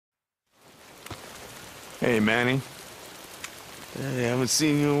Hey, Manny. Hey, I haven't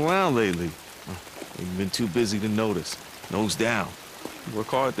seen you around lately. You've been too busy to notice. Nose down. You work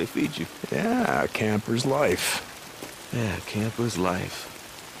hard, they feed you. Yeah, camper's life. Yeah, camper's life.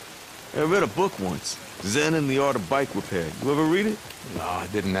 I read a book once, Zen and the Art of Bike Repair. You ever read it? No, I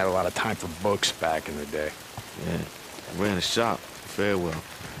didn't have a lot of time for books back in the day. Yeah, I ran a shop, Farewell.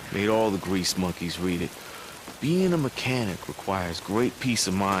 Made all the grease monkeys read it. Being a mechanic requires great peace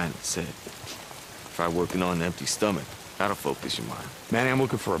of mind, it said. Try working on an empty stomach. That'll focus your mind. Manny, I'm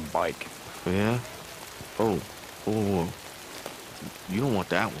looking for a bike. Oh, yeah? Oh, whoa. You don't want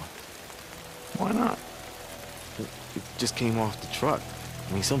that one. Why not? It just came off the truck.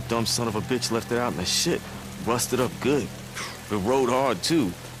 I mean, some dumb son of a bitch left it out in the shit. Rusted up good. It rode hard, too.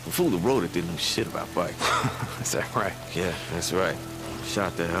 The fool that rode it didn't know shit about bikes. Is that right? Yeah, that's right.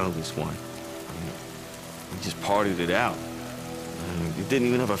 Shot the hell this one. We just partied it out. It didn't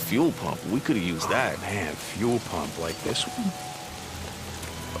even have a fuel pump. We could have used that. Man, fuel pump like this one?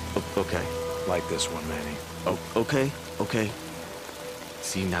 Okay. Like this one, Manny. Oh, okay.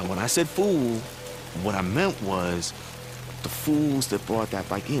 See, now when I said fool, what I meant was the fools that brought that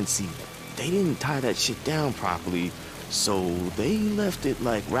bike in, see, they didn't tie that shit down properly, so they left it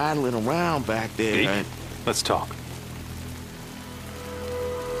like rattling around back there. Hey, let's talk.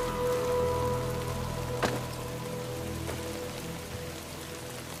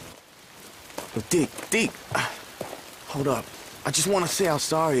 Deke, hold up. I just want to say how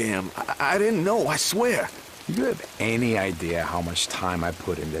sorry I am. I didn't know, I swear. You have any idea how much time I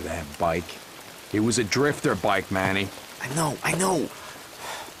put into that bike? It was a drifter bike, Manny. I know.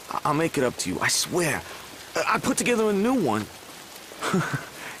 I'll make it up to you, I swear. I put together a new one.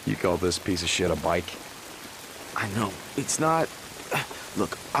 You call this piece of shit a bike? I know. It's not...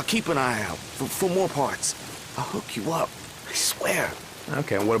 Look, I'll keep an eye out for more parts. I'll hook you up. I swear.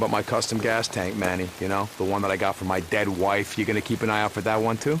 Okay, and what about my custom gas tank, Manny? You know, the one that I got from my dead wife. You gonna keep an eye out for that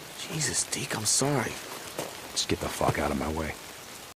one, too? Jesus, Deke, I'm sorry. Just get the fuck out of my way.